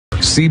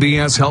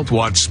CBS Health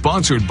Watch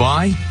sponsored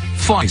by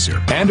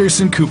Pfizer.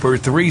 Anderson Cooper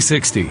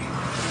 360.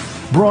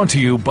 Brought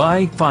to you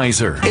by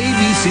Pfizer.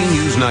 ABC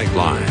News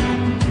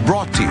Nightline.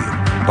 Brought to you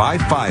by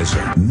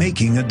Pfizer.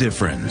 Making a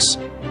difference.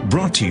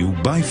 Brought to you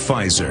by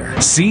Pfizer.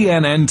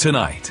 CNN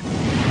Tonight.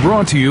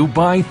 Brought to you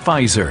by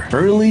Pfizer.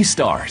 Early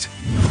Start.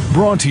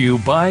 Brought to you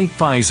by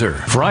Pfizer.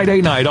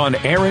 Friday night on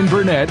Aaron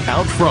Burnett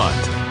Out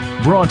Front.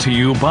 Brought to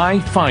you by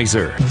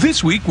Pfizer.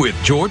 This Week with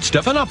George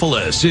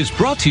Stephanopoulos is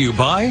brought to you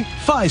by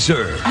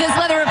Pfizer. This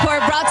weather report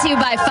brought to you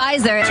by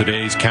Pfizer.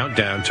 Today's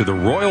countdown to the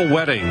royal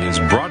wedding is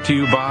brought to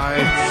you by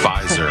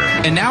Pfizer.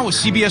 And now a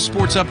CBS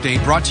Sports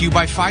Update brought to you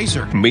by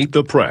Pfizer. Meet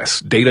the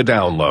Press Data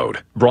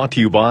Download brought to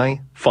you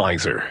by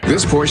Pfizer.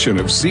 This portion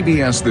of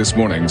CBS This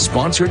Morning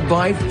sponsored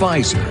by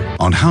Pfizer.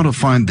 On how to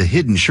find the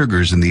hidden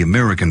sugars in the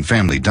American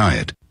family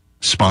diet,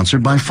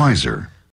 sponsored by Pfizer.